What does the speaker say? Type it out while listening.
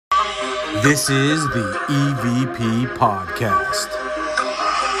This is the EVP Podcast.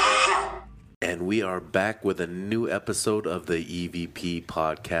 And we are back with a new episode of the EVP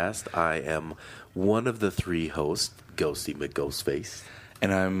Podcast. I am one of the three hosts, Ghosty McGhostface.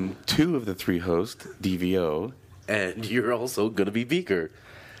 And I'm two of the three hosts, DVO. And you're also going to be Beaker.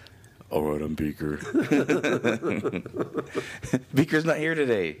 All right, I'm Beaker. Beaker's not here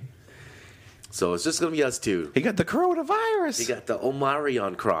today. So it's just going to be us two. He got the coronavirus. He got the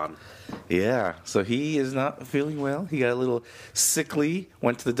Omarion Cron. Yeah, so he is not feeling well. He got a little sickly,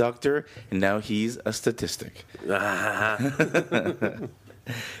 went to the doctor, and now he's a statistic. Yeah, so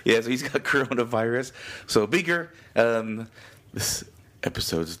he's got coronavirus. So, Beaker, this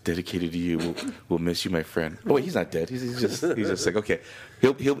episode's dedicated to you. We'll miss you, my friend. Oh, wait, he's not dead. He's just sick. Okay,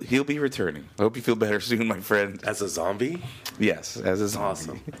 he'll be returning. I hope you feel better soon, my friend. As a zombie? Yes, as a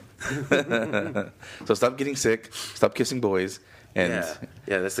zombie. Awesome. So stop getting sick. Stop kissing boys. And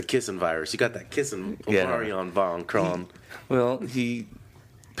yeah, that's the kissing virus. You got that kissing Omarion Von Cron. Well,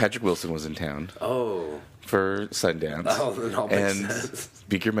 Patrick Wilson was in town. Oh. For Sundance. Oh, that all makes sense.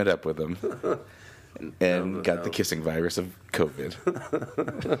 Beaker met up with him. And got the kissing virus of COVID.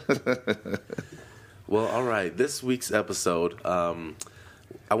 Well, all right. This week's episode,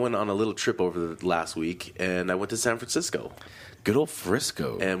 I went on a little trip over the last week, and I went to San Francisco. Good old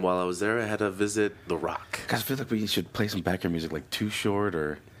Frisco. And while I was there, I had to visit The Rock. Guys, I feel like we should play some background music, like Too Short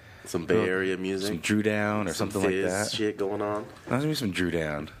or some Bay Area music, some Drew Down or something like that. Shit going on. Let's do some Drew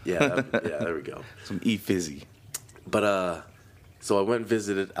Down. Yeah, there we go. Some E-Fizzy. But so I went and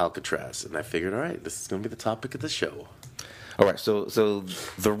visited Alcatraz, and I figured, all right, this is going to be the topic of the show. All right, so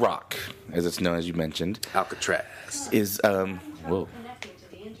The Rock, as it's known, as you mentioned, Alcatraz is whoa.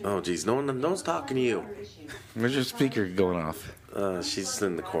 Oh, geez, no one's talking to you. Where's your speaker going off? She's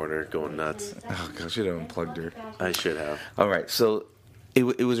in the corner going nuts. Oh, gosh, I should have unplugged her. I should have. All right, so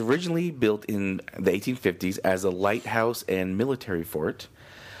it was originally built in the 1850s as a lighthouse and military fort.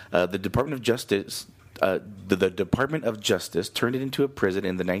 The Department of Justice... the Department of Justice turned it into a prison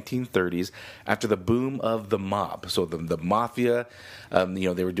in the 1930s after the boom of the mob. So the mafia,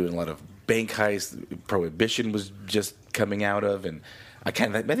 they were doing a lot of bank heists. Prohibition was just coming out of, and I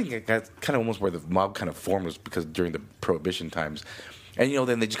think that's kind of almost where the mob kind of formed was because during the Prohibition times. And,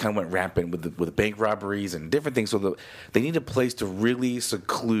 then they just kind of went rampant with the bank robberies and different things. So they need a place to really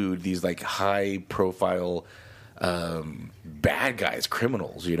seclude these, like, high-profile bad guys,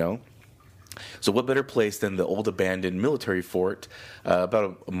 criminals, So what better place than the old abandoned military fort,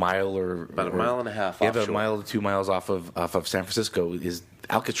 about a mile about a mile and a half, about a mile to 2 miles off of San Francisco is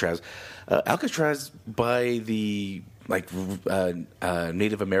Alcatraz. Alcatraz, by the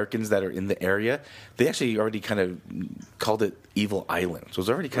Native Americans that are in the area, they actually already kind of called it Evil Island. So it's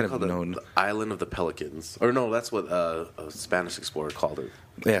already kind of known. The Island of the Pelicans. Or no, that's what a Spanish explorer called it.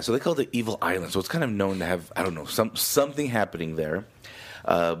 Yeah, so they called it Evil Island. So it's kind of known to have, I don't know, something happening there.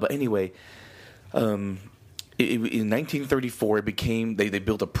 But anyway, in 1934, it became they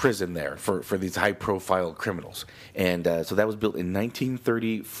built a prison there for these high profile criminals, and so that was built in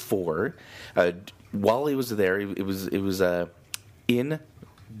 1934. While it was there, it was in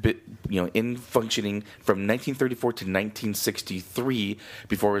functioning from 1934 to 1963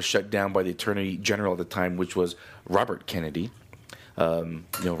 before it was shut down by the Attorney General at the time, which was Robert Kennedy. I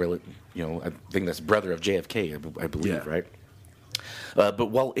think that's brother of JFK, I believe, yeah. Right?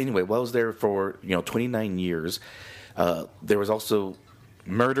 But while I was there for 29 years, there was also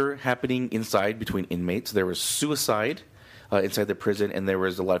murder happening inside between inmates. There was suicide inside the prison, and there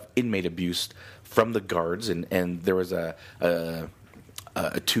was a lot of inmate abuse from the guards. And there was a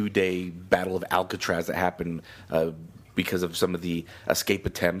 2-day battle of Alcatraz that happened because of some of the escape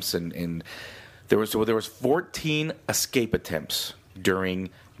attempts. And there was 14 escape attempts during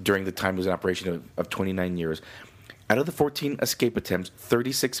the time it was in operation of 29 years. Out of the 14 escape attempts,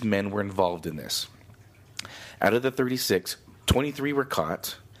 36 men were involved in this. Out of the 36, 23 were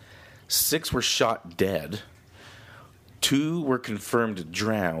caught, 6 were shot dead, 2 were confirmed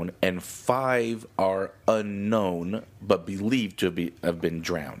drowned, and 5 are unknown but believed to have been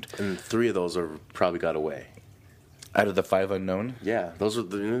drowned. And 3 of those probably got away. Out of the 5 unknown? Yeah, those were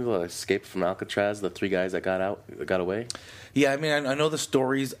the escape from Alcatraz, the 3 guys that got away. Yeah, I mean, I know the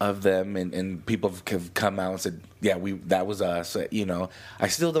stories of them, and people have come out and said, yeah, that was us. I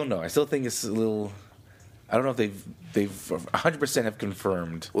still don't know. I still think it's a little. I don't know if they've 100% have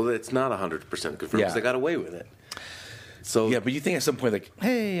confirmed. Well, it's not 100% confirmed because they got away with it. So yeah, but you think at some point, like,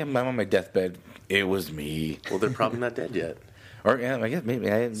 hey, I'm on my deathbed. It was me. Well, they're probably not dead yet. Or yeah, I guess maybe.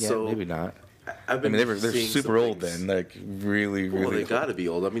 Maybe not. They're super old then, like really. Well, they got to be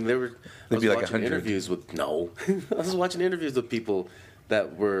old. I mean, They'd be like 100. Interviews with I was watching interviews with people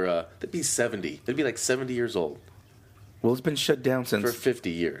that were they'd be 70. They'd be like 70 years old Well, it's been shut down since. for 50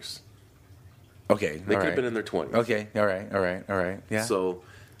 years. Okay, They all could have right. been in their 20s. Okay, all right. Yeah. So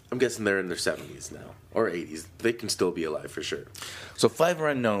I'm guessing they're in their 70s now or 80s. They can still be alive for sure. So 5 are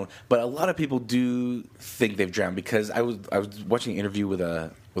unknown, but a lot of people do think they've drowned because I was watching an interview with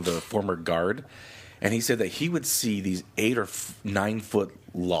a former guard, and he said that he would see these 8 or 9 foot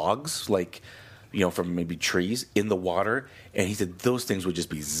logs, like, you know, from maybe trees in the water, and he said those things would just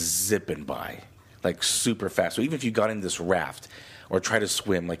be zipping by, like super fast. So even if you got in this raft or try to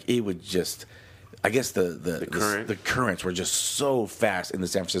swim, like it would just. I guess the currents were just so fast in the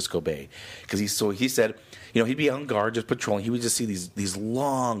San Francisco Bay because he said, you know, he'd be on guard just patrolling. He would just see these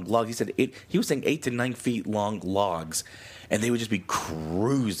long logs. He said he was saying 8 to 9 feet long logs, and they would just be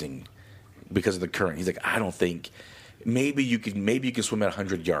cruising because of the current. He's like, I don't think maybe you can swim at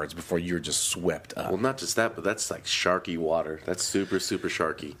 100 yards before you're just swept up. Well, not just that, but that's like sharky water. That's super super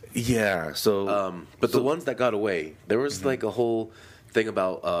sharky. Yeah. So, But the ones that got away, there was like a whole thing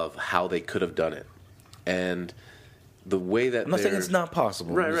about of how they could have done it, and the way that I'm not saying it's not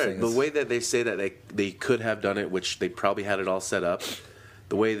possible. I'm just right. saying The it's- way that they say that they could have done it, which they probably had it all set up.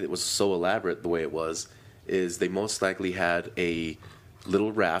 The way that it was so elaborate, the way it was, is they most likely had a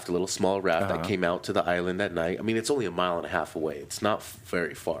little small raft that came out to the island at night. I mean, it's only a mile and a half away. It's not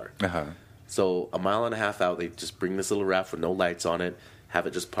very far. So a mile and a half out, they just bring this little raft with no lights on it, have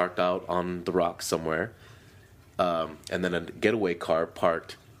it just parked out on the rocks somewhere. And then a getaway car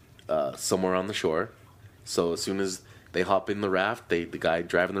parked somewhere on the shore. So as soon as they hop in the raft, the guy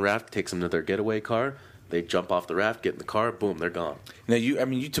driving the raft takes them to their getaway car. They jump off the raft, get in the car, boom, they're gone. Now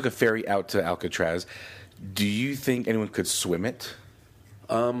you took a ferry out to Alcatraz. Do you think anyone could swim it?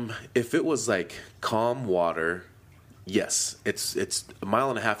 If it was like calm water, yes, it's a mile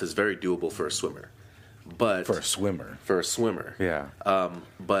and a half is very doable for a swimmer. But For a swimmer. Yeah.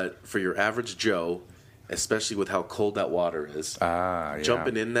 But for your average Joe, especially with how cold that water is, Yeah.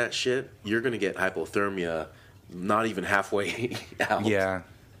 jumping in that shit, you're gonna get hypothermia not even halfway out. Yeah.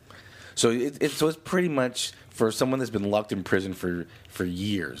 So it's pretty much for someone that's been locked in prison for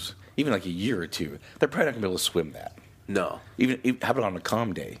years, even like a year or two. They're probably not gonna be able to swim that. No. Even how about on a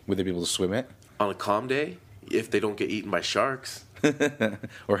calm day? Would they be able to swim it? On a calm day, if they don't get eaten by sharks.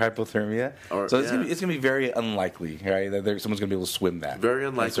 Or hypothermia? So it's gonna be very unlikely, right? That someone's gonna be able to swim that. Very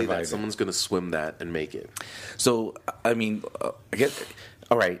and unlikely survive that it. someone's gonna swim that and make it. So I mean, I guess.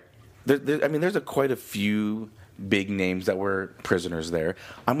 All right. There's quite a few big names that were prisoners there.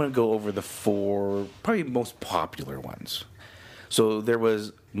 I'm going to go over the 4 probably most popular ones. So there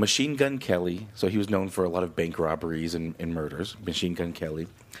was Machine Gun Kelly. So he was known for a lot of bank robberies and murders. Machine Gun Kelly.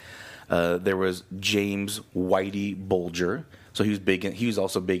 There was James Whitey Bulger. So he was big. He was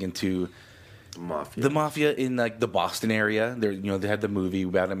also big into Mafia. the mafia in like the Boston area. There, they had the movie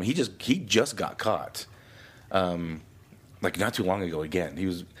about him. He just got caught. Like not too long ago again.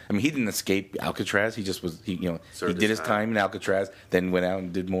 He didn't escape Alcatraz. He just was, he did his time in Alcatraz, then went out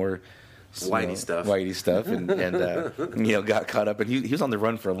and did more Whitey stuff, and got caught up. And he was on the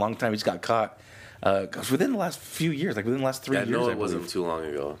run for a long time. He just got caught. Because within the last few years, like within the last 3 years, No, I it wasn't believe. too long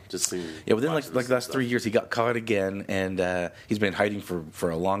ago. Just Within like the last 3 years, he got caught again, and he's been hiding for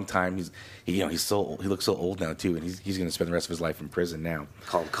a long time. He looks so old now too, and he's going to spend the rest of his life in prison now.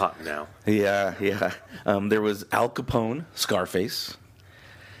 Call him Cotton now. Yeah. There was Al Capone, Scarface.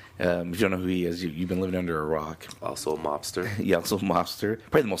 If you don't know who he is, you've been living under a rock. Also a mobster. Yeah, also a mobster.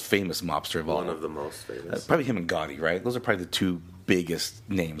 Probably the most famous mobster of all. One of the most famous. Probably him and Gotti, right? Those are probably the 2 biggest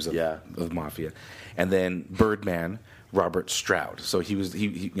names of mafia. And then Birdman, Robert Stroud. So he was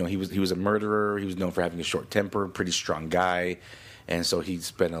a murderer. He was known for having a short temper, pretty strong guy, and so he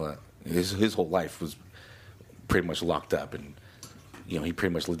spent his whole life was pretty much locked up, and he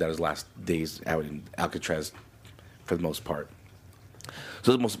pretty much lived out his last days out in Alcatraz for the most part.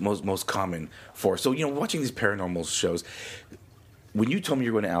 So the most common for. So watching these paranormal shows. When you told me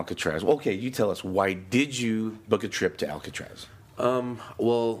you were going to Alcatraz, okay, you tell us, why did you book a trip to Alcatraz?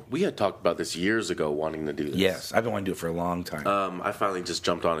 Well, we had talked about this years ago, wanting to do this. Yes, I've been wanting to do it for a long time. I finally just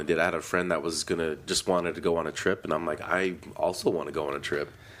jumped on and did. I had a friend that was just wanted to go on a trip, and I'm like, I also want to go on a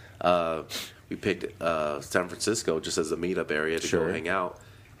trip. We picked San Francisco just as a meetup area to go hang out,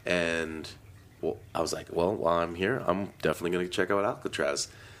 and I was like, well, while I'm here, I'm definitely going to check out Alcatraz.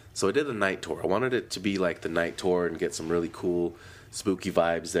 So I did a night tour. I wanted it to be like the night tour and get some really cool, spooky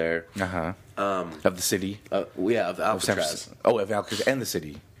vibes there. Of the city? Of Alcatraz. Of Alcatraz and the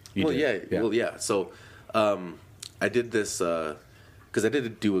city. Yeah. So I did this because I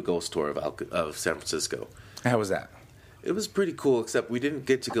did do a ghost tour of San Francisco. How was that? It was pretty cool, except we didn't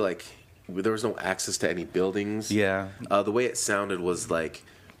get to go there was no access to any buildings. Yeah. The way it sounded was like,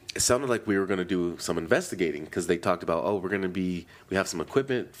 it sounded like we were going to do some investigating because they talked about, oh, we have some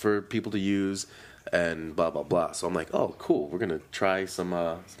equipment for people to use and blah, blah, blah. So I'm like, oh, cool. We're going to try some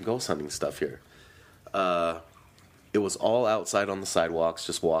ghost hunting stuff here. It was all outside on the sidewalks,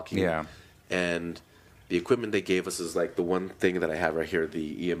 just walking. Yeah. And the equipment they gave us is like the one thing that I have right here,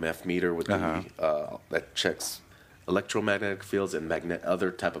 the EMF meter with the that checks electromagnetic fields and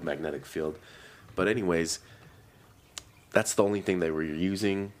other type of magnetic field. But anyways, that's the only thing they were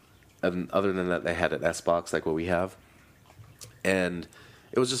using. And other than that, they had an S-Box like what we have. And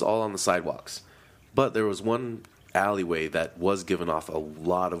it was just all on the sidewalks. But there was one alleyway that was giving off a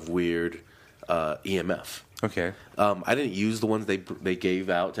lot of weird EMF. Okay. I didn't use the ones they gave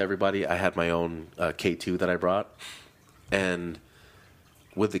out to everybody. I had my own K2 that I brought. And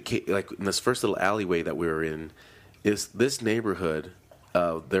with like in this first little alleyway that we were in, is this neighborhood,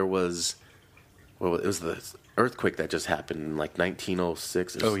 there was, well, it was the earthquake that just happened in like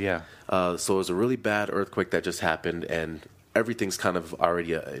 1906. Oh, yeah. So it was a really bad earthquake that just happened, and everything's kind of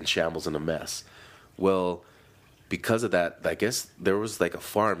already in shambles and a mess. Well, because of that, I guess there was like a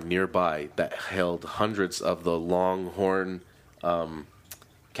farm nearby that held hundreds of the longhorn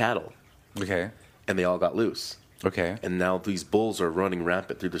cattle. Okay. And they all got loose. Okay. And now these bulls are running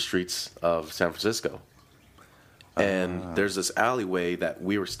rampant through the streets of San Francisco. And there's this alleyway that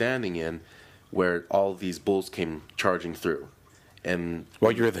we were standing in where all these bulls came charging through. And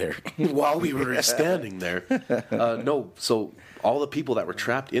while you were there. While we were standing there. No, so all the people that were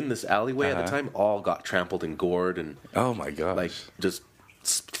trapped in this alleyway at the time all got trampled and gored and oh my gosh. Like just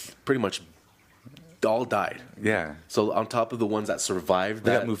pretty much all died. Yeah. So on top of the ones that survived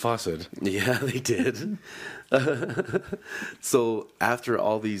They that got Mufasa. Yeah, they did. So after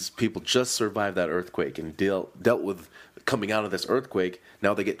all these people just survived that earthquake and dealt with coming out of this earthquake,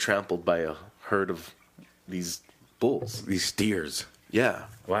 now they get trampled by a herd of these bulls. These steers. Yeah.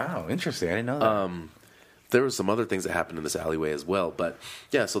 Wow, interesting. I didn't know that. There was some other things that happened in this alleyway as well. But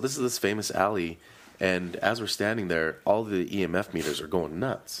yeah, so this is this famous alley, and as we're standing there, all the EMF meters are going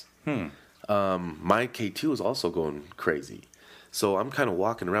nuts. My K2 is also going crazy. So I'm kind of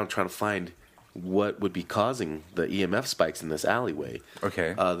walking around trying to find what would be causing the EMF spikes in this alleyway.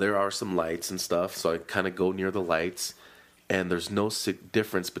 Okay. There are some lights and stuff, so I kind of go near the lights, and there's no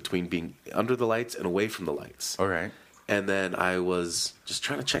difference between being under the lights and away from the lights. All right. And then I was just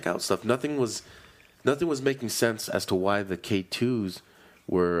trying to check out stuff. Nothing was making sense as to why the K2s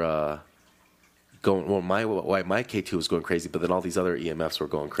were going. Well, why my K2 was going crazy, but then all these other EMFs were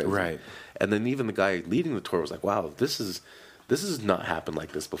going crazy. Right. And then even the guy leading the tour was like, "Wow, this has not happened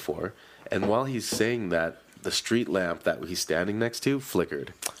like this before." And while he's saying that, the street lamp that he's standing next to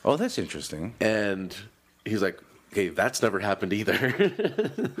flickered. Oh, that's interesting. And he's like, "Okay, that's never happened either."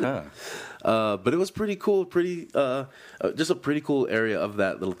 But it was pretty cool. Just a pretty cool area of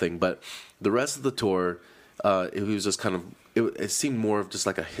that little thing. But the rest of the tour, it was just kind of. It seemed more of just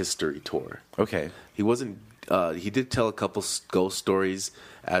like a history tour. Okay. He wasn't. He did tell a couple ghost stories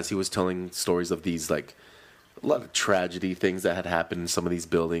as he was telling stories of these like a lot of tragedy things that had happened in some of these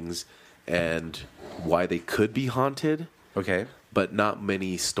buildings and why they could be haunted. Okay. But not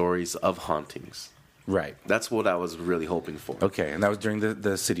many stories of hauntings. Right. That's what I was really hoping for. Okay, and that was during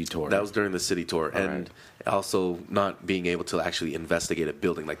the city tour. That was during the city tour. All And right. also not being able to actually investigate a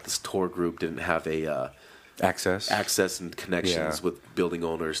building. Like this tour group didn't have a access and connections Yeah. with building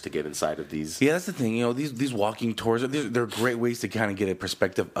owners to get inside of these. Yeah, that's the thing. You know, these walking tours, they're great ways to kind of get a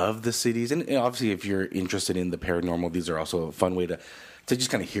perspective of the cities. And obviously, if you're interested in the paranormal, these are also a fun way to just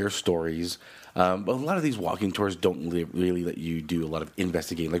kind of hear stories. But a lot of these walking tours don't really let you do a lot of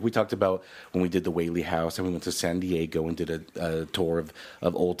investigating. Like we talked about when we did the Whaley House and we went to San Diego and did a tour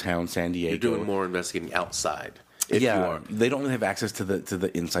of Old Town San Diego. You're doing more investigating outside. If you are. They don't really have access to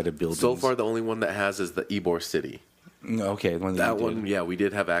the inside of buildings. So far, the only one that has is the Ybor City. Okay, the one That you one, did. yeah, we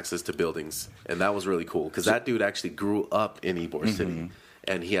did have access to buildings, and that was really cool because that dude actually grew up in Ybor City,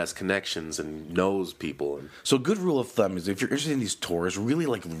 and he has connections and knows people. And So, a good rule of thumb is if you're interested in these tours, really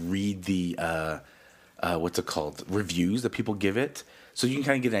like read the what's it called, reviews that people give it, so you can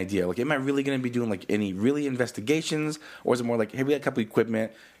kind of get an idea. Like, am I really going to be doing like any really investigations, or is it more like, hey, we got a couple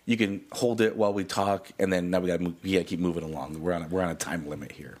equipment, you can hold it while we talk, and then now we got to keep moving along. We're on a time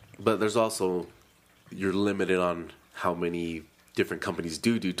limit here. But there's also you're limited on how many different companies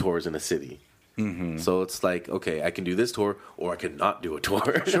do tours in a city. Mm-hmm. So it's like, okay, I can do this tour, or I can not do a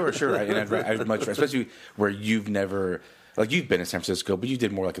tour. Sure. And I'd much, especially where you've never, like you've been in San Francisco, but you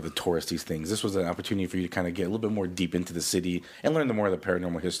did more like the touristy things. This was an opportunity for you to kind of get a little bit more deep into the city and learn more of the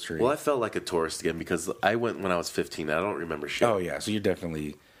paranormal history. Well, I felt like a tourist again because I went when I was 15. I don't remember shit. Oh yeah, so you're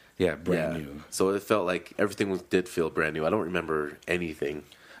definitely Yeah, brand new. So it felt like everything did feel brand new. I don't remember anything.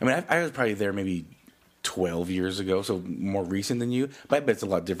 I mean, I was probably there maybe 12 years ago, so more recent than you. But I bet it's a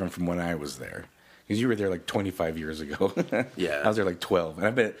lot different from when I was there. Because you were there like 25 years ago. Yeah. I was there like 12.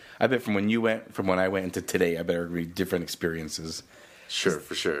 And I bet from when I went into today, I bet it would be different experiences. Sure,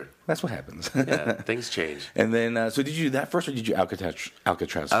 for sure. That's what happens. Yeah, things change. And then, so did you do that first, or did you Alcatraz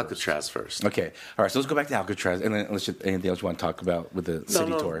first? Alcatraz first. Okay. All right, so let's go back to Alcatraz, and then anything else you want to talk about with the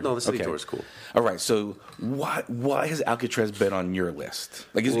city tour? No, the city tour is cool. All right, so why has Alcatraz been on your list?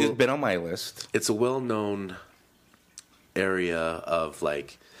 Like, it's been on my list. It's a well-known area of,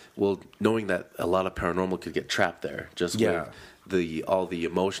 like, knowing that a lot of paranormal could get trapped there. Just with all the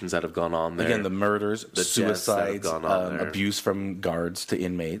emotions that have gone on there. Again, the murders, the suicides, gone on there. abuse from guards to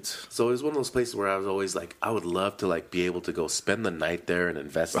inmates. So it was one of those places where I was always like, I would love to like be able to go spend the night there and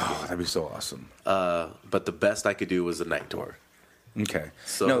investigate. Oh, that'd be so awesome. But the best I could do was a night tour. Okay.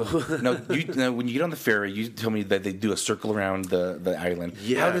 So when you get on the ferry, you tell me that they do a circle around the island.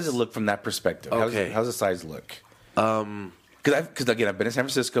 Yes. How does it look from that perspective? Okay. How's the size look? Because again, I've been in San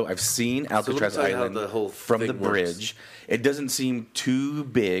Francisco. I've seen Alcatraz Island from the bridge. It doesn't seem too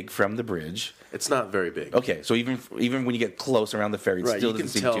big from the bridge. It's not very big. Okay, so even when you get close around the ferry, it still doesn't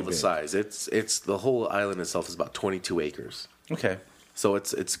seem too big. You can tell the size. It's the whole island itself is about 22 acres. Okay, so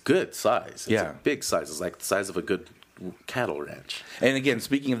it's good size. It's a big size. It's like the size of a good cattle ranch. And again,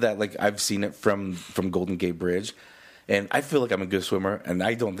 speaking of that, like I've seen it from Golden Gate Bridge, and I feel like I'm a good swimmer, and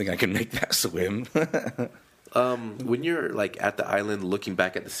I don't think I can make that swim. When you're like at the island looking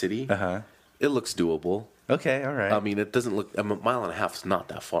back at the city, it looks doable. Okay, all right. I mean, it doesn't look. A mile and a half is not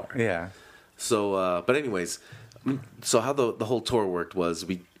that far. Yeah. So, but anyways, so how the whole tour worked was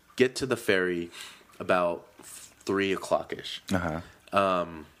we get to the ferry about 3:00 ish,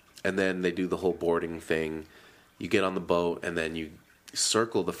 and then they do the whole boarding thing. You get on the boat, and then you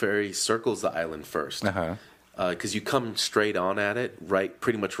circle. The ferry circles the island first. Because you come straight on at it,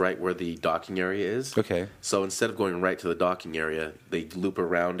 pretty much right where the docking area is. Okay. So instead of going right to the docking area, they loop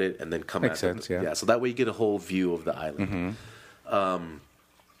around it and then come Makes sense, yeah. Yeah, so that way you get a whole view of the island.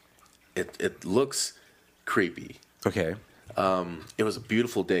 It looks creepy. Okay. It was a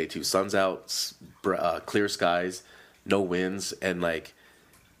beautiful day, too. Sun's out, clear skies, no winds, and, like,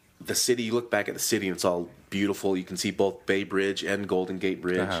 the city, you look back at the city and it's all beautiful. You can see both Bay Bridge and Golden Gate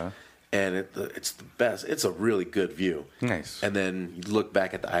Bridge. And it's the best. It's a really good view. Nice. And then you look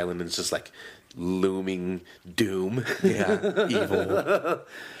back at the island, and it's just like looming doom. Yeah, evil.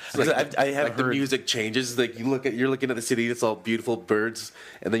 Like, I have the music changes. Like you're looking at the city. It's all beautiful birds,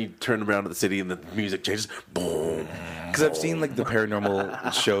 and then you turn around to the city, and the music changes. Boom. Because I've seen like the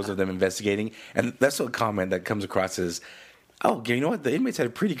paranormal shows of them investigating, and that's what comment that comes across as, oh, you know what? The inmates had a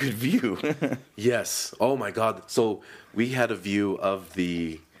pretty good view. Yes. Oh my God. So we had a view of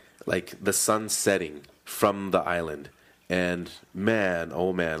the sun setting from the island. And man,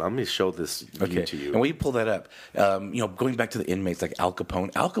 oh man, I'm going to show this view to you. And when you pull that up, going back to the inmates like Al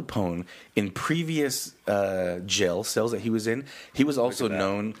Capone, in previous jail cells that he was in, he was also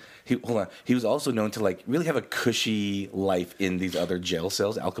known. He was also known to like really have a cushy life in these other jail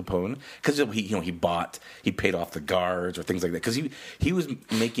cells. Al Capone, because he paid off the guards or things like that. Because he was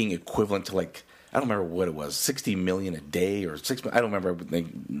making equivalent to like, I don't remember what it was, $60 million a day or $6 million. I don't remember the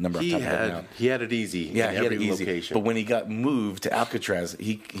number off the top of my head now. He had it easy. Yeah, he had it easy. Location. But when he got moved to Alcatraz,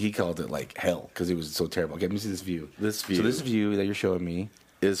 he called it like hell because it was so terrible. Okay, let me see this view. So this view that you're showing me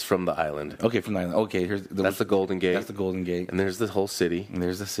is from the island. Okay, from the island. Okay, that's the Golden Gate. That's the Golden Gate. And there's the whole city. And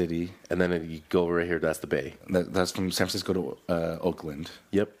there's the city. And then you go over right here. That's the bay. That's from San Francisco to Oakland.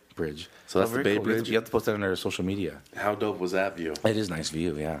 Yep. Bridge. So that's the Bay cool. Bridge. You have to post that on our social media. How dope was that view? It is a nice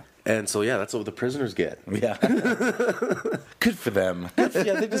view, yeah. And so, yeah, that's what the prisoners get. Yeah. Good for them.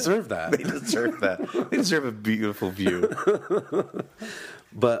 Yeah, they deserve that. They deserve that. They deserve a beautiful view.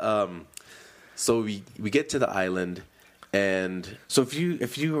 But, so we get to the island, and... So if you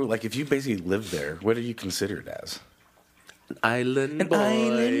basically lived there, what are you considered as? Island boy.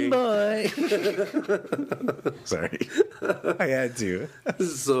 Island boy. Sorry. I had to.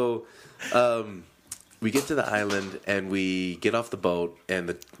 So, we get to the island and we get off the boat,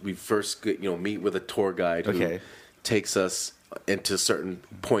 and we first meet with a tour guide who takes us into certain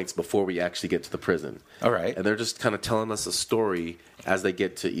points before we actually get to the prison. All right. And they're just kind of telling us a story as they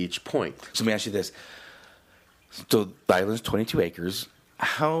get to each point. So let me ask you this. So the island's 22 acres.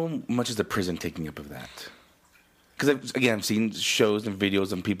 How much is the prison taking up of that? Because, I've seen shows and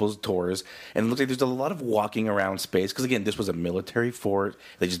videos and people's tours, and it looks like there's a lot of walking around space. Because, again, this was a military fort.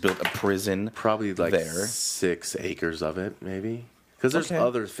 They just built a prison. Probably there. 6 acres of it, maybe. Because there's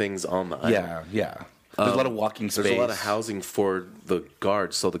other things on the island. Yeah. There's a lot of walking space. There's a lot of housing for the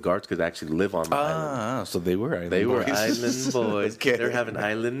guards, so the guards could actually live on the island. So they were island They boys. were island boys. Okay. They're having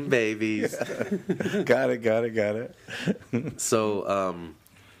island babies. Got it. So,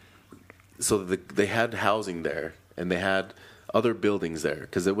 they had housing there, and they had other buildings there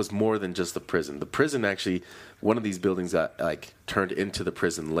because it was more than just the prison. The prison actually, one of these buildings got like turned into the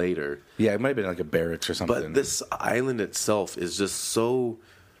prison later. Yeah, it might have been like a barracks or something. But this island itself is just so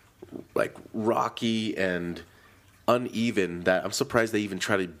like rocky and uneven that I'm surprised they even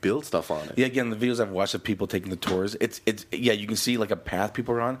try to build stuff on it. Yeah, again, the videos I've watched of people taking the tours, it's you can see like a path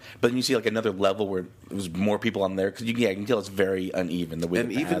people are on, but then you see like another level where there's more people on there because you can tell it's very uneven the way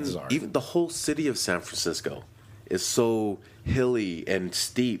the paths are. Even the whole city of San Francisco is so hilly and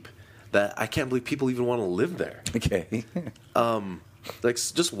steep that I can't believe people even want to live there. Okay. Like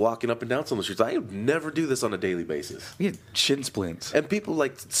just walking up and down some of the streets, I would never do this on a daily basis. We had shin splints. And people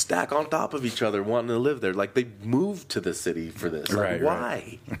like stack on top of each other wanting to live there. Like they moved to the city for this. Like, Right,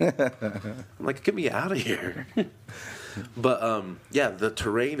 why? I'm like, get me out of here. But yeah, the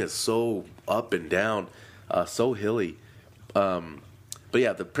terrain is so up and down, so hilly. But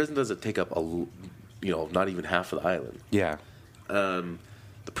yeah, the prison doesn't take up not even half of the island. Yeah.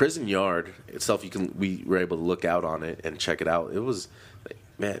 The prison yard itself, we were able to look out on it and check it out. It was,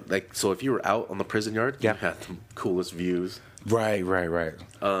 so if you were out on the prison yard, you had the coolest views. Right.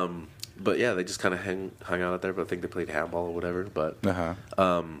 But yeah, they just kind of hung out there. But I think they played handball or whatever. But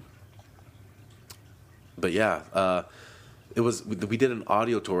but yeah, it was. We did an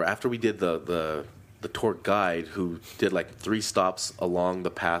audio tour after we did the tour guide who did like 3 stops along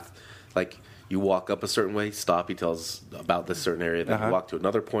the path, like. You walk up a certain way, stop. He tells about this certain area. Then you walk to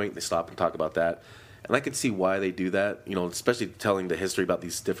another point. They stop and talk about that. And I can see why they do that. Especially telling the history about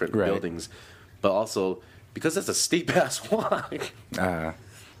these different buildings, but also because it's a steep ass walk.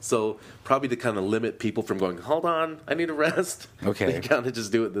 So probably to kind of limit people from going. Hold on, I need a rest. Okay. They kind of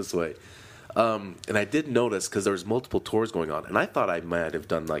just do it this way. And I did notice because there was multiple tours going on, and I thought I might have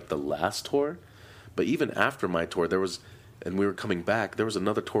done like the last tour, but even after my tour, there was. And we were coming back, there was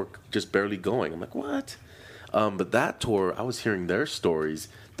another tour just barely going. I'm like, what? But that tour, I was hearing their stories.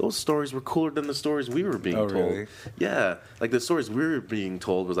 Those stories were cooler than the stories we were being told. Really? Yeah. Like, the stories we were being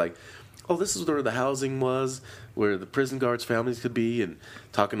told was like, oh, this is where the housing was, where the prison guards' families could be, and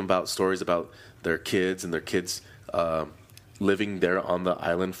talking about stories about their kids and their kids living there on the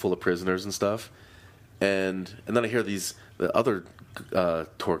island full of prisoners and stuff. And then I hear the other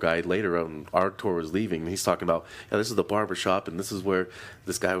tour guide later on our tour was leaving, and he's talking about, this is the barber shop, and this is where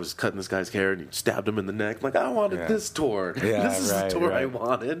this guy was cutting this guy's hair, and he stabbed him in the neck. I'm like, I wanted this tour. Yeah, this is the tour I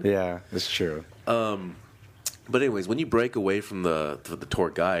wanted. Yeah, that's true. But anyways, when you break away from the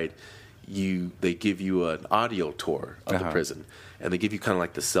tour guide, they give you an audio tour of the prison, and they give you kind of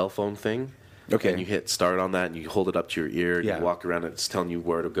like the cell phone thing. Okay. And you hit start on that, and you hold it up to your ear, and you walk around, and it's telling you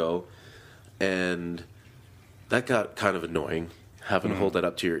where to go. And that got kind of annoying, having to hold that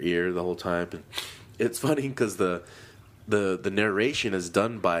up to your ear the whole time. And it's funny because the narration is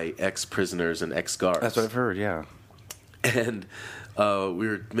done by ex-prisoners and ex-guards. That's what I've heard, yeah. And we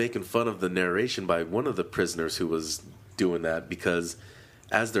were making fun of the narration by one of the prisoners who was doing that because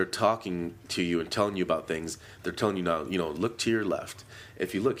as they're talking to you and telling you about things, they're telling you now, look to your left.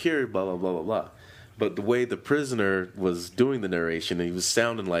 If you look here, blah, blah, blah, blah, blah. But the way the prisoner was doing the narration, he was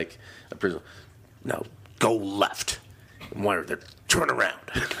sounding like a prisoner. Now, go left. Why they're turn around?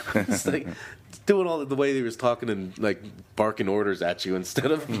 It's like doing all the way he was talking and like barking orders at you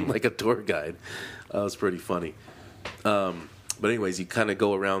instead of like a tour guide. It was pretty funny. But anyways, you kind of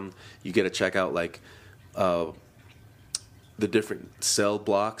go around. You get to check out like the different cell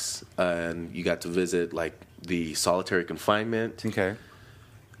blocks, and you got to visit like the solitary confinement. Okay.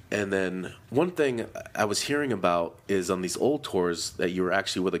 And then one thing I was hearing about is on these old tours that you were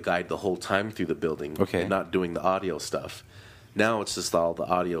actually with a guide the whole time through the building, and not doing the audio stuff. Now it's just all the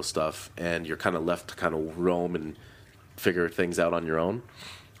audio stuff, and you're kind of left to kind of roam and figure things out on your own.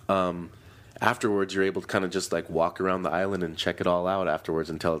 Afterwards, you're able to kind of just like walk around the island and check it all out afterwards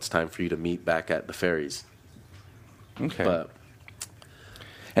until it's time for you to meet back at the ferries. Okay. But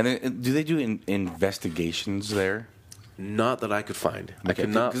and then, do they do investigations there? Not that I could find. Okay. I could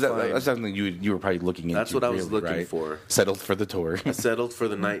not find. That's something you were probably looking into. That's what I was really, looking right? for. Settled for the tour. I settled for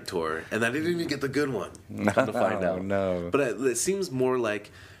the night tour, and I didn't even get the good one. Come to find out. No. But it seems more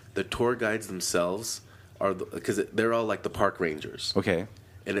like the tour guides themselves are because they're all like the park rangers. Okay.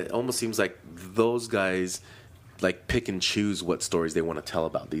 And it almost seems like those guys like pick and choose what stories they want to tell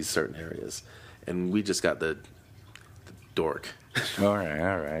about these certain areas, and we just got the dork All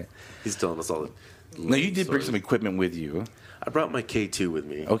right. He's telling us all the. Now, you did bring stories. some equipment with you. I brought my K2 with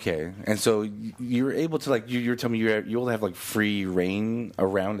me. Okay. And so you were able to, like, you were telling me you all have, like, free reign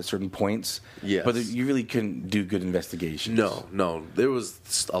around at certain points. Yes. But you really couldn't do good investigations. No. There was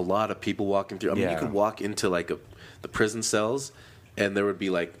a lot of people walking through. I mean, Yeah. you could walk into, like, the prison cells, and there would be,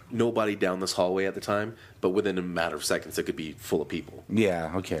 like, nobody down this hallway at the time, but within a matter of seconds, it could be full of people.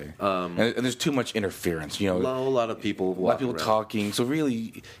 Yeah, okay. And there's too much interference, you know. A lot of people A lot of walking people around. talking. So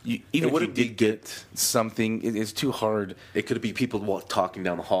really, even if you wouldn't be did get something, it's too hard. It could be people talking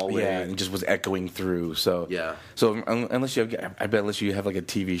down the hallway. Yeah, and it just was echoing through. So Yeah. So unless you have, I bet unless you have like a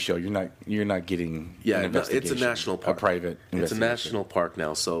TV show, you're not getting Yeah, an no, it's a investigation, national park. a private. It's a investigation. national park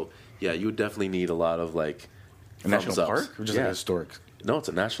now, so yeah, you would definitely need a lot of like A national thumbs ups. park or just Yeah. like a historic. No, it's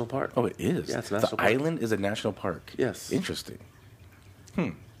a national park. Oh, it is. Yeah, it's a national the park. island is a national park. Yes. Interesting.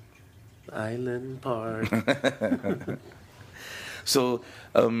 Island Park. So,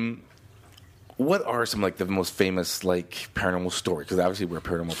 what are some like the most famous like paranormal stories? Because obviously we're a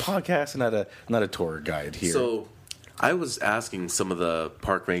paranormal podcast and not a tour guide here. So, I was asking some of the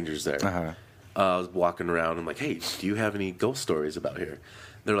park rangers there. Uh-huh. I was walking around. I'm like, "Hey, do you have any ghost stories about here?"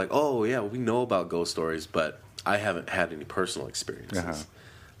 They're like, "Oh yeah, we know about ghost stories, but I haven't had any personal experiences." Uh-huh.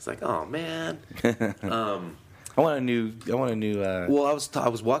 It's like, "Oh man." I want a new. Well, I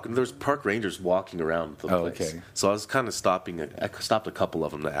was walking. There's park rangers walking around the Oh, place. okay. So I was kind of stopping. I stopped a couple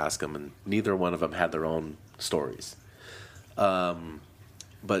of them to ask them, and neither one of them had their own stories.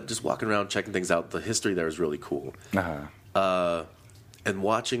 But just walking around, checking things out, the history there is really cool. And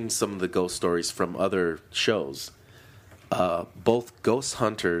watching some of the ghost stories from other shows, both Ghost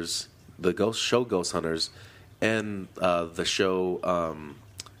Hunters, the ghost show Ghost Hunters, and the show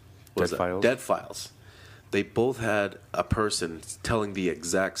Dead Files? Dead Files. They both had a person telling the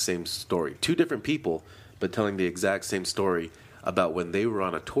exact same story. Two different people, but telling the exact same story about when they were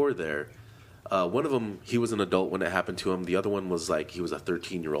on a tour there. One of them, he was an adult when it happened to him. The other one was like he was a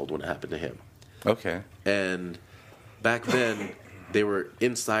 13-year-old when it happened to him. Okay. And back then, they were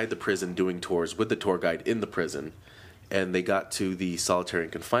inside the prison doing tours with the tour guide in the prison, and they got to the solitary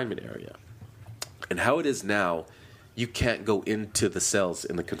confinement area. And how it is now, you can't go into the cells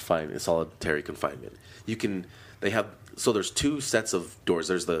in the solitary confinement. There's two sets of doors.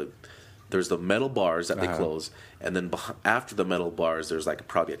 There's the metal bars that they close, and then after the metal bars, there's like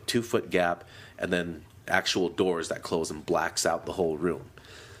probably a 2-foot gap, and then actual doors that close and blacks out the whole room.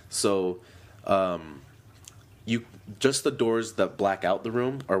 So, just the doors that black out the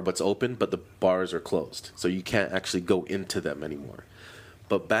room are what's open, but the bars are closed, so you can't actually go into them anymore.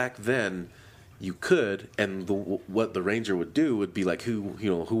 But back then, you could, and what the ranger would do would be like, who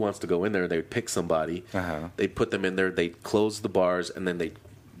wants to go in there? They would pick somebody, they'd put them in there, they'd close the bars, and then they'd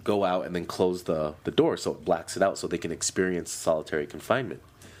go out and then close the door so it blacks it out, so they can experience solitary confinement.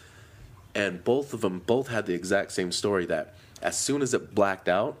 And both of them had the exact same story, that as soon as it blacked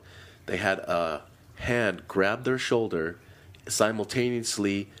out, they had a hand grab their shoulder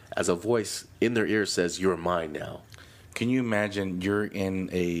simultaneously as a voice in their ear says, "You're mine now." Can you imagine you're in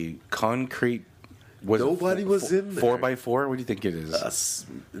a concrete? Nobody was in there. 4x4? What do you think it is?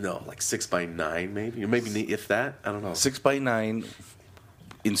 No, like 6x9 maybe if that. I don't know. 6x9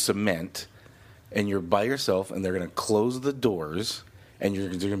 in cement, and you're by yourself, and they're going to close the doors, and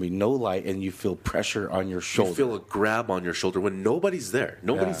there's going to be no light, and you feel pressure on your shoulder. You feel a grab on your shoulder when nobody's there.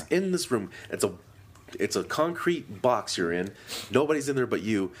 Nobody's in this room. It's a concrete box you're in. Nobody's in there but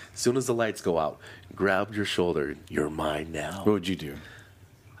you. As soon as the lights go out, grab your shoulder. You're mine now. What would you do?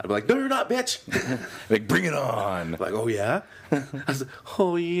 I'd be like, "No, you're not, bitch." Like, bring it on. Like, "Oh yeah." I was like,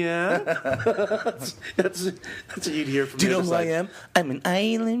 "Oh yeah." that's what you'd hear from. Do you the know other who I side. am? I'm an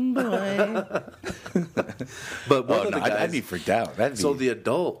island boy. But one of the guys, I'd be freaked out. So the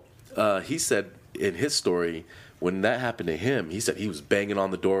adult, he said in his story, when that happened to him, he said he was banging on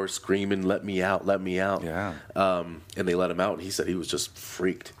the door, screaming, "Let me out, let me out." Yeah. And they let him out, and he said he was just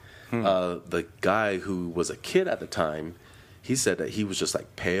freaked. The guy who was a kid at the time, he said that he was just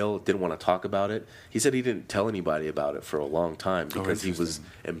like pale, didn't want to talk about it. He said he didn't tell anybody about it for a long time because he was.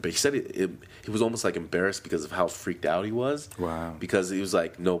 He said he was almost like embarrassed because of how freaked out he was. Wow. Because he was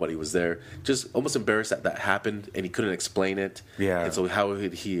like nobody was there, just almost embarrassed that happened, and he couldn't explain it. Yeah. And so how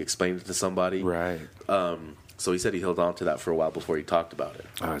would he explain it to somebody? Right. So he said he held on to that for a while before he talked about it.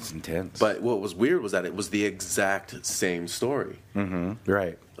 Oh, it's intense. But what was weird was that it was the exact same story.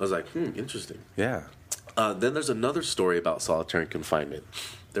 Right. I was like, interesting. Yeah. Then there's another story about solitary confinement.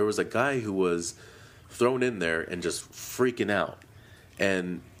 There was a guy who was thrown in there and just freaking out,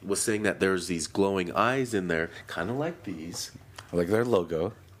 and was saying that there's these glowing eyes in there, kind of like these, Like their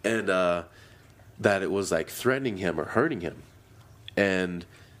logo. and that it was like threatening him or hurting him. And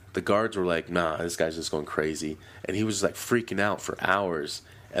the guards were like, nah, this guy's just going crazy. And he was just like freaking out for hours.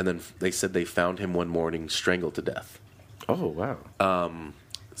 And then they said they found him one morning strangled to death. Oh, wow.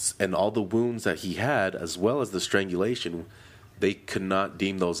 And all the wounds that he had, as well as the strangulation, they could not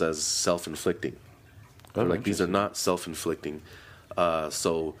deem those as self-inflicting. Oh, Like, these are not self-inflicting.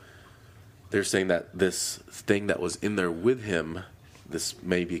 So they're saying that this thing that was in there with him, this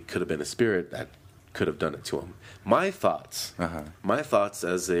maybe could have been a spirit that could have done it to him. My thoughts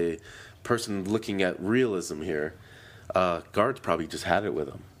as a person looking at realism here, guards probably just had it with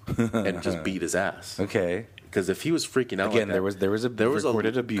him and just beat his ass. Okay. Because if he was freaking out, Again, like that, there was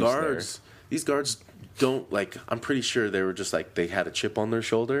recorded abuse guards, there. These guards don't like. I'm pretty sure they were just like they had a chip on their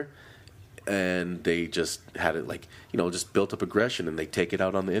shoulder, and they just had it like just built up aggression, and they take it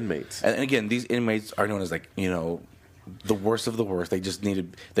out on the inmates. And again, these inmates are known as like the worst of the worst. They just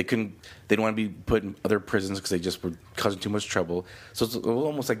needed. They didn't want to be put in other prisons because they just were causing too much trouble. So it's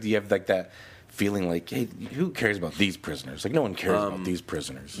almost like you have like that feeling like, hey, who cares about these prisoners? Like no one cares about these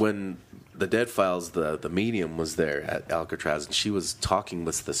prisoners. When the Dead Files, the medium was there at Alcatraz, and she was talking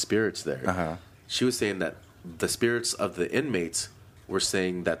with the spirits there. She was saying that the spirits of the inmates were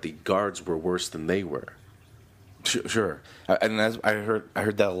saying that the guards were worse than they were. Sure. And as I heard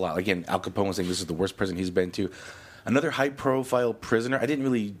that a lot. Again, Al Capone was saying this is the worst prison he's been to. Another high-profile prisoner, I didn't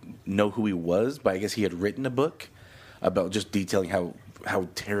really know who he was, but I guess he had written a book about just detailing how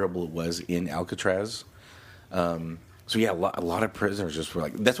terrible it was in Alcatraz. So yeah, a lot of prisoners just were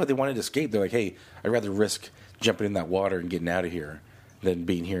like, that's why they wanted to escape. They're like, hey, I'd rather risk jumping in that water and getting out of here than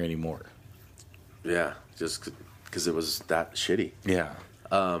being here anymore. Yeah, just because it was that shitty. Yeah.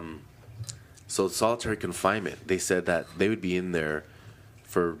 So solitary confinement, they said that they would be in there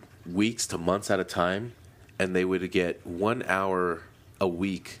for weeks to months at a time, and they would get 1 hour a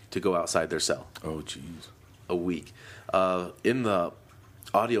week to go outside their cell. Oh, jeez. A week. In the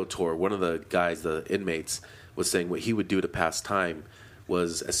audio tour, one of the guys, the inmates, was saying what he would do to pass time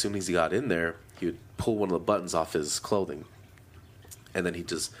was as soon as he got in there, he would pull one of the buttons off his clothing, and then he'd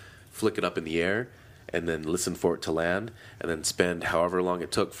just flick it up in the air and then listen for it to land, and then spend however long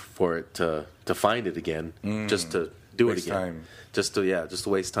it took for it to find it again, just to do Waste it again. time. Just to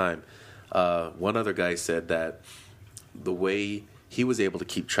waste time. One other guy said that the way he was able to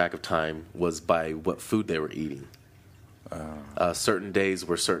keep track of time was by what food they were eating. Certain days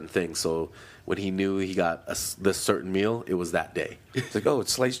were certain things, so when he knew he got this certain meal, it was that day. It's like, oh,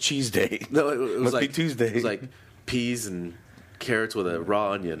 it's sliced cheese day. No, it was Must like be Tuesday. It was like peas and carrots with a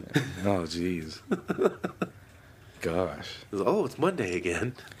raw onion. Oh, jeez. Gosh. It was, it's Monday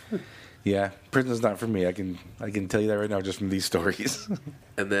again. Yeah, prison's not for me. I can tell you that right now just from these stories.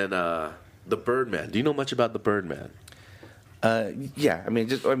 And then the Birdman. Do you know much about the Birdman? Yeah, I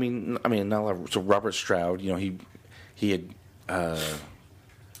mean, not a lot. So Robert Stroud, he had.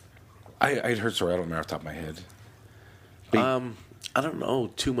 I'd heard story. I don't remember off the top of my head. But I don't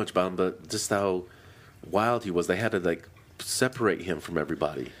know too much about him, but just how wild he was. They had to separate him from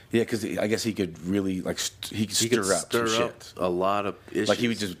everybody. Yeah, because I guess he could really he could stir up some shit. A lot of issues. Like he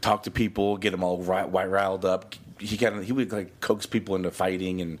would just talk to people, get them all riled up. He would coax people into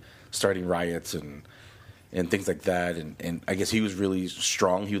fighting and starting riots and things like that. And I guess he was really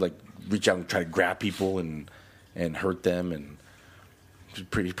strong. He would reach out and try to grab people and hurt them, and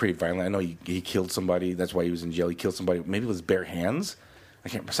pretty violent. I know he killed somebody. That's why he was in jail. He killed somebody maybe with his bare hands. I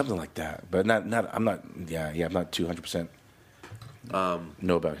can't remember, something like that. But I'm not. I'm not 200%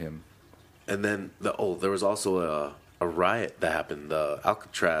 know about him. And then there was also a riot that happened. The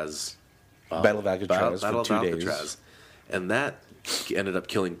Alcatraz Battle of Alcatraz Battle for of 2 Alcatraz, days, and that ended up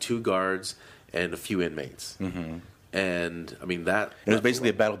killing 2 guards and a few inmates. Mm-hmm. And I mean that it was basically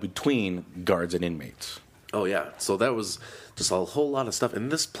a battle between guards and inmates. Oh yeah, so that was just a whole lot of stuff. And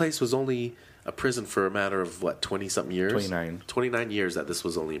this place was only a prison for a matter of 20-something years. 29 years that this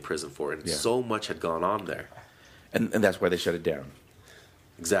was only in prison for, and so much had gone on there. And that's why they shut it down.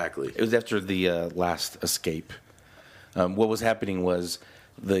 Exactly. It was after the last escape. What was happening was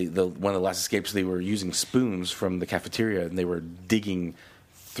the one of the last escapes. They were using spoons from the cafeteria, and they were digging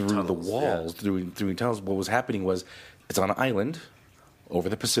through tunnels, the walls, through tunnels. What was happening was it's on an island over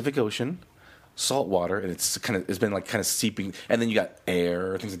the Pacific Ocean, salt water, and it's been seeping, and then you got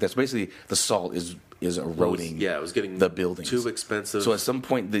air, things like that. So basically, the salt is eroding. It was getting the buildings too expensive. So at some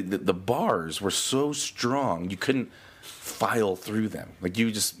point, the bars were so strong you couldn't file through them.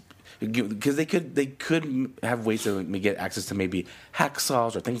 Because they could have ways to get access to maybe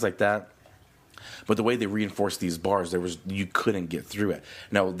hacksaws or things like that. But the way they reinforced these bars, you couldn't get through it.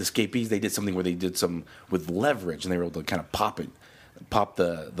 Now the escapees, they did something where they did some with leverage, and they were able to kind of pop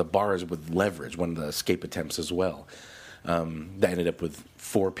the bars with leverage. One of the escape attempts as well. that ended up with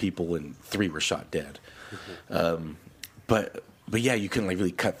 4 people and 3 were shot dead. But yeah, you couldn't like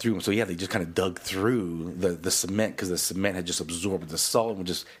really cut through them. So yeah, they just kind of dug through the cement because the cement had just absorbed the salt and was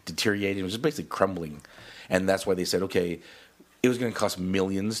just deteriorating. It was just basically crumbling, and that's why they said, okay, it was going to cost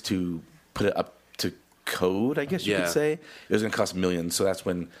millions to put it up to code, I guess you could say. It was going to cost millions. So that's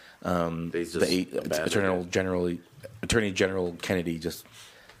when Attorney General Kennedy just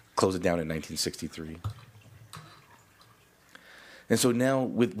closed it down in 1963. And so now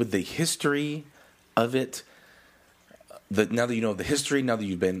with the history of it, now that you know the history, now that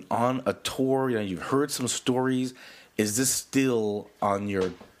you've been on a tour, you've heard some stories, is this still on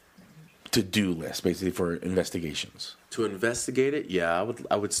your to-do list, basically, for investigations? To investigate it, yeah,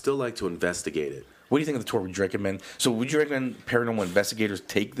 I would still like to investigate it. What do you think of the tour? Would you recommend? So, would you recommend paranormal investigators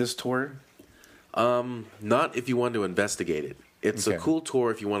take this tour? Not if you want to investigate it. It's a cool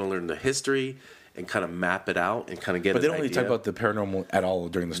tour if you want to learn the history and kind of map it out and kind of get. But they don't really talk about the paranormal at all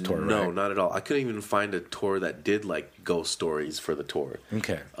during this tour, right? No, not at all. I couldn't even find a tour that did like ghost stories for the tour.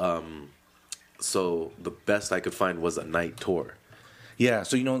 Okay. So the best I could find was a night tour. Yeah.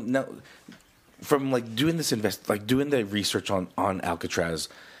 So now, from like doing this doing the research on Alcatraz,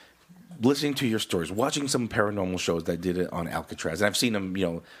 listening to your stories, watching some paranormal shows that did it on Alcatraz, and I've seen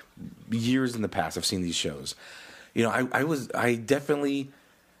them, years in the past. I've seen these shows. I definitely.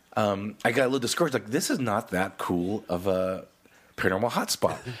 I got a little discouraged. Like, this is not that cool of a paranormal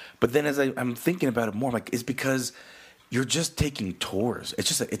hotspot. But then as I'm thinking about it more, I'm like, it's because you're just taking tours.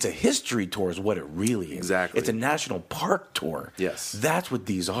 It's a history tour is what it really is. Exactly. It's a national park tour. Yes. That's what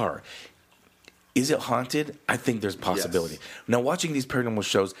these are. Is it haunted? I think there's possibility. Yes. Now, watching these paranormal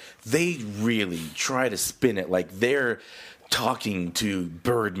shows, they really try to spin it like they're talking to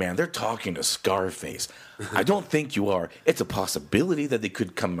Birdman. They're talking to Scarface. I don't think you are. It's a possibility that they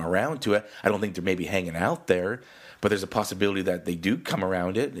could come around to it. I don't think they're maybe hanging out there, but there's a possibility that they do come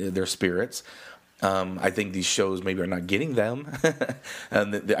around it, their spirits. I think these shows maybe are not getting them.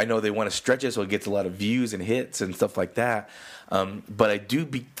 And I know they want to stretch it so it gets a lot of views and hits and stuff like that. But I do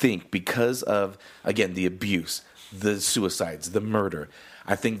think because of, again, the abuse, the suicides, the murder,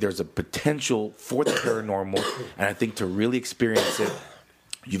 I think there's a potential for the paranormal, and I think to really experience it,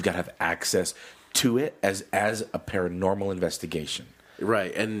 you've got to have access to it as a paranormal investigation.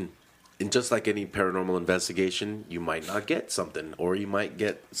 Right, and just like any paranormal investigation, you might not get something, or you might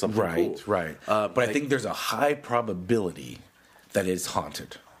get something cool. Right. But I think there's a high probability that it's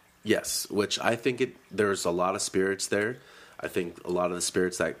haunted. Yes, which I think there's a lot of spirits there. I think a lot of the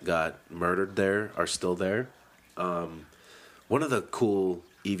spirits that got murdered there are still there. One of the cool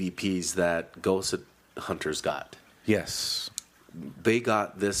EVPs that ghost hunters got. Yes. They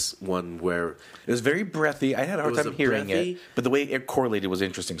got this one where it was very breathy. I had a hard time hearing it, but the way it correlated was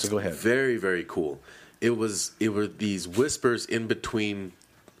interesting. So go ahead. Very, very cool. It were these whispers in between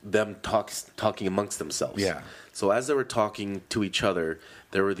them talking amongst themselves. Yeah. So as they were talking to each other,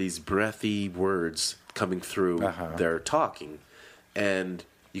 there were these breathy words coming through their talking, and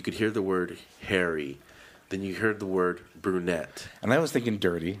you could hear the word Harry. Then you heard the word brunette. And I was thinking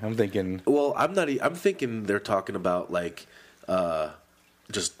dirty. I'm thinking. Well, I'm thinking they're talking about like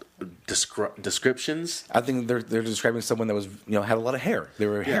just descriptions. I think they're describing someone that was had a lot of hair. They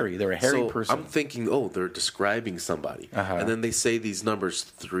were hairy. They were a hairy person. I'm thinking, they're describing somebody, and then they say these numbers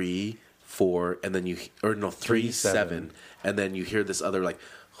 3, 4, and then 3, 7, and then you hear this other like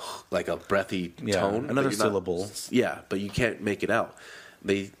a breathy tone, another syllable. But you can't make it out.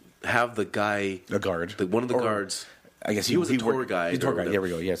 They have the guy, a guard, one of the guards. I guess he was a tour guide. He's a tour guide. There we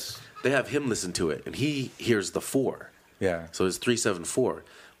go. Yes. They have him listen to it, and he hears the 4. Yeah. So it's 374.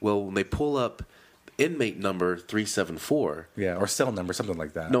 Well, when they pull up inmate number 374. Yeah, or cell number, something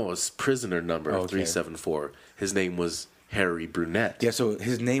like that. No, it's prisoner number 374. His name was Harry Brunette. Yeah, so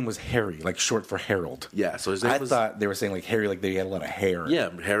his name was Harry, like short for Harold. Yeah, so his name I thought they were saying like Harry, like they had a lot of hair. Yeah,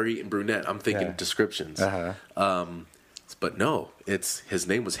 Harry and Brunette. I'm thinking descriptions. But no, his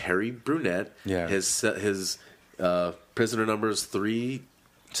name was Harry Brunette. Yeah. His prisoner number is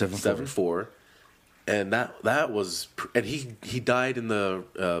 374. And that was, and he died in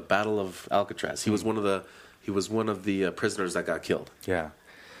the Battle of Alcatraz. He was one of the prisoners that got killed. Yeah.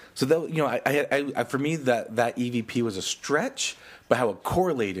 So that I for me that EVP was a stretch, but how it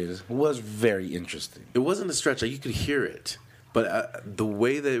correlated was very interesting. It wasn't a stretch; you could hear it, but the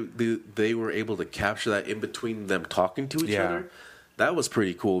way they were able to capture that in between them talking to each other, that was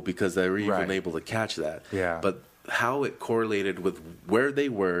pretty cool because they were even able to catch that. Yeah, but how it correlated with where they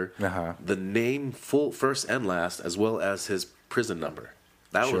were, the name, full first and last, as well as his prison number.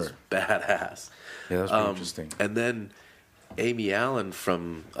 That was badass. Yeah, that was pretty interesting. And then Amy Allen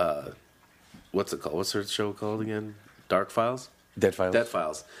from what's it called? What's her show called again? Dark Files. Dead Files. Dead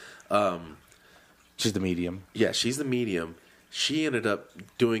Files. She's the medium. Yeah, she's the medium. She ended up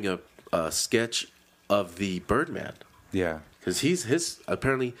doing a sketch of the Birdman Yeah. because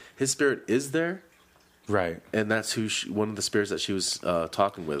apparently his spirit is there, Right. and that's one of the spirits that she was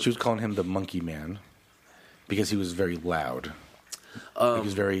talking with. She was calling him the Monkey Man because he was very loud. He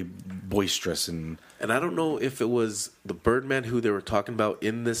was very boisterous and And I don't know if it was the Birdman who they were talking about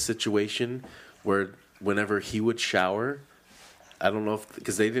in this situation, where whenever he would shower, I don't know if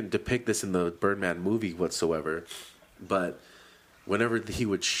because they didn't depict this in the Birdman movie whatsoever, but whenever he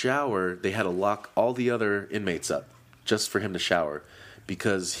would shower, they had to lock all the other inmates up just for him to shower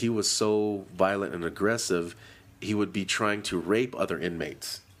because he was so violent and aggressive. He would be trying to rape other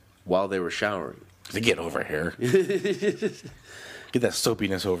inmates while they were showering. get over here. Get that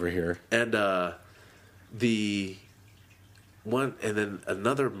soapiness over here. And then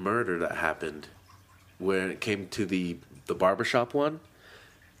another murder that happened when it came to the barbershop one,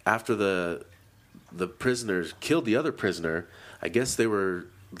 after the prisoners killed the other prisoner, I guess they were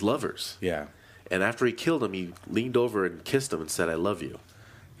lovers. Yeah. And after he killed him, he leaned over and kissed him and said, "I love you."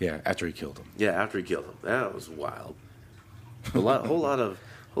 Yeah, after he killed him. Yeah, after he killed him. That was wild. Whole lot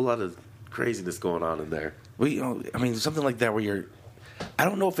of craziness going on in there. Well, I mean, something like that where I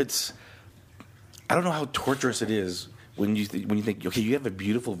don't know how torturous it is when you think, okay, you have a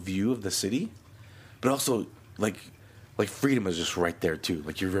beautiful view of the city, but also like freedom is just right there too.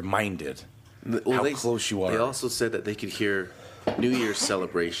 Like you're reminded how close you are. They also said that they could hear New Year's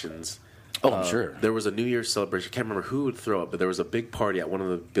celebrations. Oh, I'm sure. There was a New Year's celebration. I can't remember who would throw it, but there was a big party at one of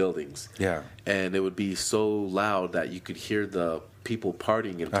the buildings. Yeah. And it would be so loud that you could hear the people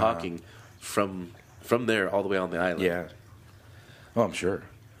partying and talking from there all the way on the island. Yeah. Oh, I'm sure.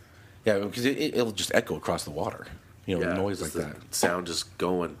 Yeah, because it'll just echo across the water. Noise like that. Sound just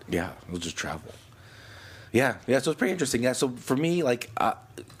going. Yeah, it'll just travel. Yeah. So it's pretty interesting. Yeah, so for me, like,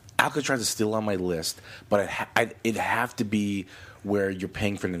 Alcatraz is still on my list, but it'd have to be where you're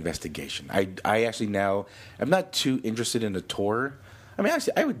paying for an investigation. I actually now, I'm not too interested in a tour. I mean,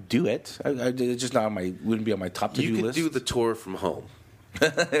 actually, I would do it. It's just not wouldn't be on my top to-do list. You could do the tour from home.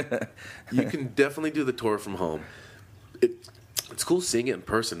 You can definitely do the tour from home. It's cool seeing it in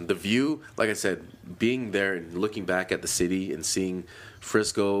person. The view, like I said, being there and looking back at the city and seeing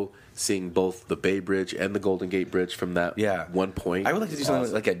Frisco, seeing both the Bay Bridge and the Golden Gate Bridge from that one point. I would like to do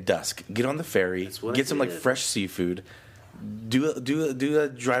something like at dusk. Get on the ferry, get some like fresh seafood, do a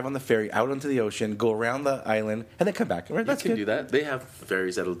drive on the ferry out onto the ocean, go around the island, and then come back. Right, you can do that. They have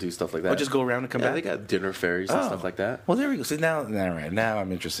ferries that'll do stuff like that. Or just go around and come back. They got dinner ferries and stuff like that. Well, there we go. See now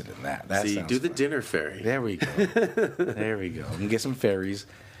I'm interested in that. See, do the dinner ferry. There we go. There we go. We can get some ferries,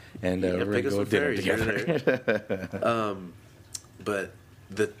 and we're gonna go dinner together. But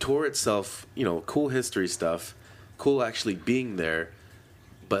the tour itself, cool history stuff, cool actually being there.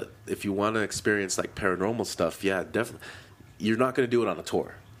 But if you want to experience like paranormal stuff, yeah, definitely. You're not going to do it on a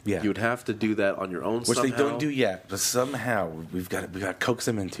tour. Yeah, you would have to do that on your own. Which somehow. They don't do yet, but somehow we got to coax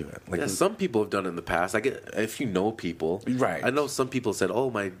them into it. Like some people have done it in the past. If you know people, right? I know some people said,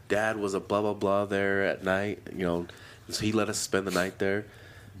 "Oh, my dad was a blah blah blah there at night." So he let us spend the night there.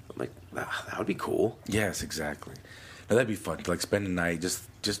 I'm like, that would be cool. Yes, exactly. Now, that'd be fun to like spend the night, just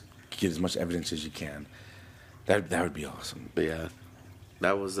get as much evidence as you can. That would be awesome. But yeah,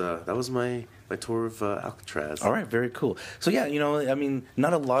 that was my tour of Alcatraz. All right, very cool. So yeah, I mean,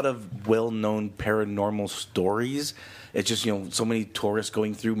 not a lot of well-known paranormal stories. It's just so many tourists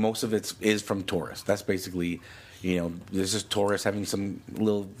going through. Most of it is from tourists. That's basically, there's just tourists having some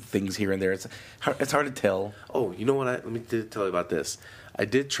little things here and there. It's hard to tell. Oh, you know what? Let me tell you about this. I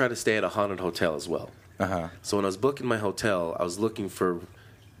did try to stay at a haunted hotel as well. So when I was booking my hotel, I was looking for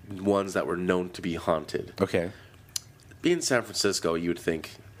ones that were known to be haunted. Okay. Being in San Francisco, you would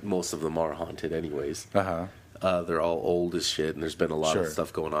think most of them are haunted anyways. They're all old as shit, and there's been a lot of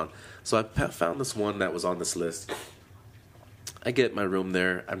stuff going on. So I found this one that was on this list. I get my room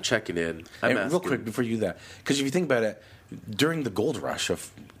there. I'm checking in. Real quick before you do that, because if you think about it, during the gold rush,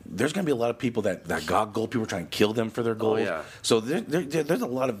 there's going to be a lot of people that got gold. People trying to kill them for their gold. Oh, yeah. So there's a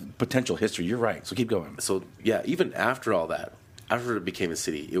lot of potential history. You're right. So keep going. So yeah, even after all that, after it became a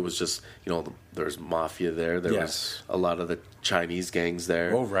city, it was just there's mafia there. There was a lot of the Chinese gangs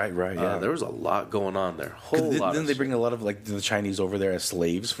there. Oh right, yeah. There was a lot going on there. Didn't they bring a lot of like the Chinese over there as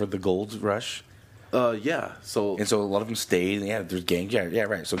slaves for the gold rush? Yeah. So a lot of them stayed. Yeah, there's gangs. Yeah,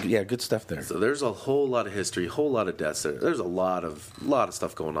 right. So yeah, good stuff there. So there's a whole lot of history, whole lot of deaths there. There's a lot of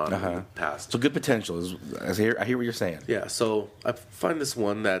stuff going on in the past. So good potential. I hear what you're saying. Yeah. So I find this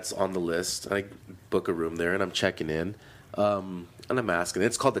one that's on the list. I book a room there, and I'm checking in. And I'm asking.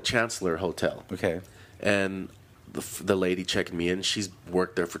 It's called the Chancellor Hotel. Okay. And the lady checking me in, she's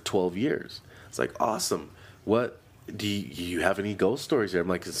worked there for 12 years. It's like, awesome. What do you have any ghost stories here? I'm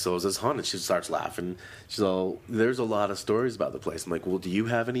like, so is this haunted? She starts laughing. She's all, there's a lot of stories about the place. I'm like, well, do you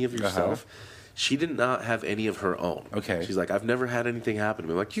have any of yourself? She did not have any of her own. Okay. She's like, I've never had anything happen to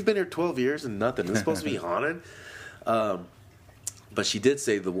me. I'm like, you've been here 12 years and nothing. It's supposed to be haunted. But she did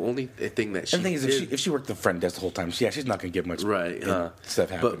say the only thing that she And the thing is, did, if she worked the front desk the whole time, she's not going to get much right, stuff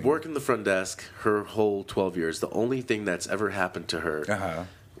happening. But working the front desk her whole 12 years, the only thing that's ever happened to her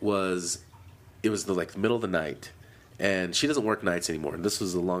was, it was the middle of the night, and she doesn't work nights anymore. And this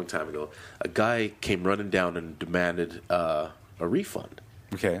was a long time ago. A guy came running down and demanded a refund.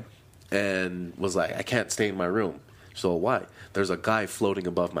 Okay. And was like, I can't stay in my room. So why? There's a guy floating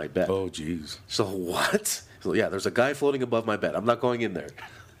above my bed. Oh, jeez. So what? So yeah, there's a guy floating above my bed. I'm not going in there.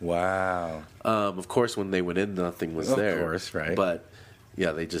 Wow. Of course, when they went in, nothing was there. Of course, right. But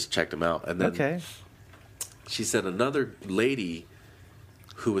yeah, they just checked him out. And then she said another lady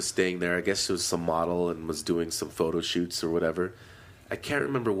who was staying there, I guess she was some model and was doing some photo shoots or whatever. I can't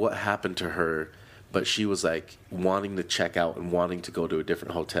remember what happened to her, but she was like wanting to check out and wanting to go to a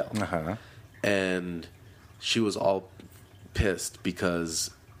different hotel. And she was all pissed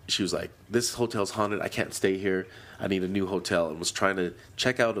because she was like, this hotel's haunted. I can't stay here. I need a new hotel. And was trying to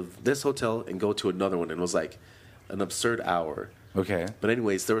check out of this hotel and go to another one. And it was like an absurd hour. Okay. But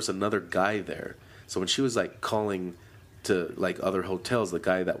anyways, there was another guy there. So when she was like calling to like other hotels, the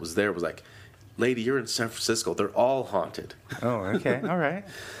guy that was there was like, lady, you're in San Francisco. They're all haunted. Oh, okay. All right.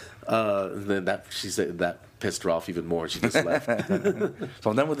 And then she said that pissed her off even more. She just left. So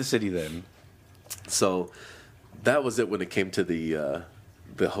I'm done with the city then. So that was it when it came to the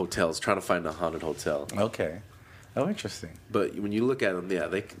hotels, trying to find a haunted hotel. Okay. Oh, interesting. But when you look at them, yeah,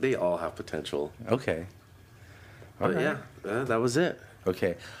 they all have potential. Okay. All But right. yeah, that was it.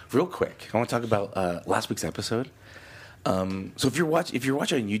 Okay. Real quick, I want to talk about last week's episode. So if you're watching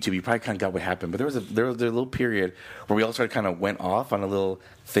on YouTube, you probably kind of got what happened. But there was a little period where we all sort of kind of went off on a little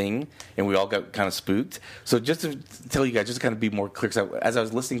thing, and we all got kind of spooked. So just to tell you guys, just to kind of be more clear, because as I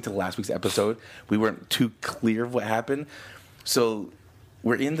was listening to last week's episode, we weren't too clear of what happened. So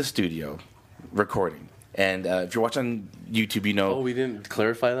we're in the studio recording. And if you're watching YouTube, you know. Oh, we didn't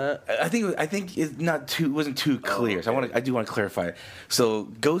clarify that? I think it wasn't too clear. Oh, okay. So I do want to clarify it. So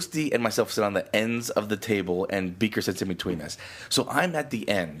Ghosty and myself sit on the ends of the table, and Beaker sits in between us. So I'm at the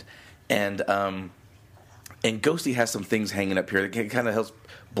end, and Ghosty has some things hanging up here that kind of helps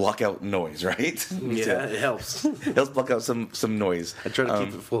block out noise, right? Yeah, it helps. It helps block out some noise. I try to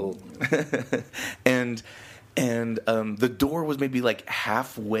keep it full. and the door was maybe like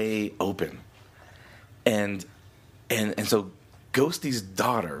halfway open. And so Ghosty's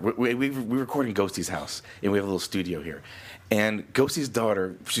daughter, we're recording Ghosty's house, and we have a little studio here. And Ghosty's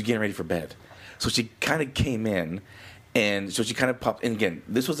daughter, she's getting ready for bed. So she kind of came in, and so she kind of popped in again.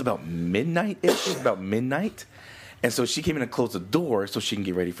 This was about midnight-ish, about midnight. And so she came in and closed the door so she can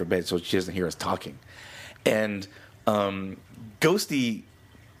get ready for bed so she doesn't hear us talking. And Ghosty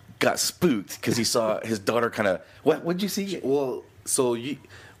got spooked because he saw his daughter kind of, what did you see? Well, so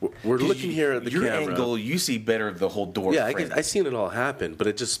we're looking here at the your camera. angle, you see better the whole door. Yeah, frame. I seen it all happen, but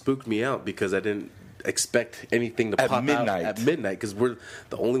it just spooked me out because I didn't expect anything to At pop midnight. out at midnight because we're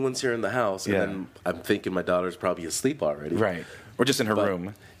the only ones here in the house. And Yeah. then I'm thinking my daughter's probably asleep already. Right. Or just in her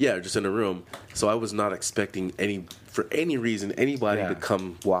room. Yeah, just in a room. So I was not expecting for any reason anybody Yeah. to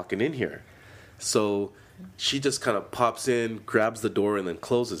come walking in here. So she just kind of pops in, grabs the door, and then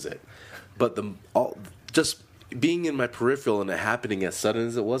closes it. But just being in my peripheral and it happening as sudden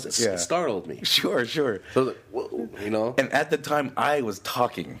as it was, it Yeah. startled me. Sure. So I was like, whoa, you know? And at the time, I was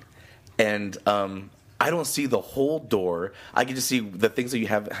talking, and I don't see the whole door. I can just see the things that you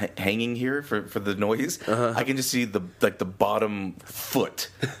have hanging here for the noise. I can just see the bottom foot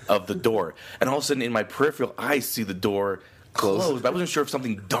of the door, and all of a sudden, in my peripheral, I see the door closed. But I wasn't sure if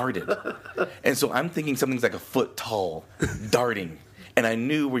something darted, and so I'm thinking something's like a foot tall, darting, and I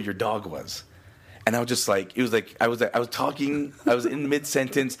knew where your dog was. And I was just like, I was talking, I was in mid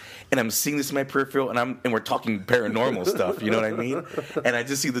sentence, and I'm seeing this in my peripheral, and we're talking paranormal stuff, you know what I mean? And I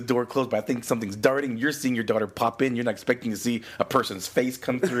just see the door closed, but I think something's darting. You're seeing your daughter pop in. You're not expecting to see a person's face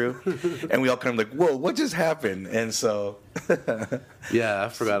come through, and we all kind of like, whoa, what just happened? And so, Yeah, I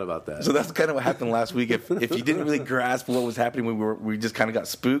forgot about that. so that's kind of what happened last week. If you didn't really grasp what was happening, we just kind of got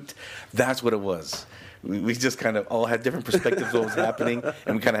spooked. That's what it was. we just kind of all had different perspectives of what was happening,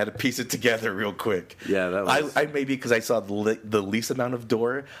 and we kind of had to piece it together real quick. Yeah, that was... I maybe because I saw the least amount of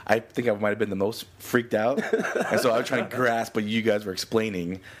door, I think I might have been the most freaked out, and so I was trying to grasp what you guys were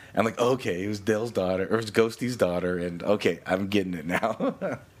explaining. I'm like, okay, it was Dale's daughter, or it was Ghosty's daughter, and okay, I'm getting it now.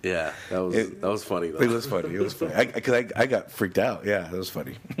 Yeah, that was funny, though. It was funny. Because I got freaked out. Yeah, that was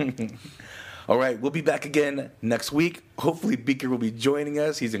funny. All right, we'll be back again next week. Hopefully, Beaker will be joining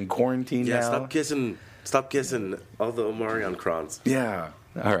us. He's in quarantine now. Stop kissing all the Omarion crons. Yeah.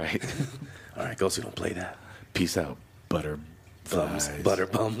 All right. All right, Ghosty, don't play that. Peace out, butter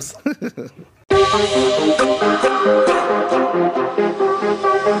bums.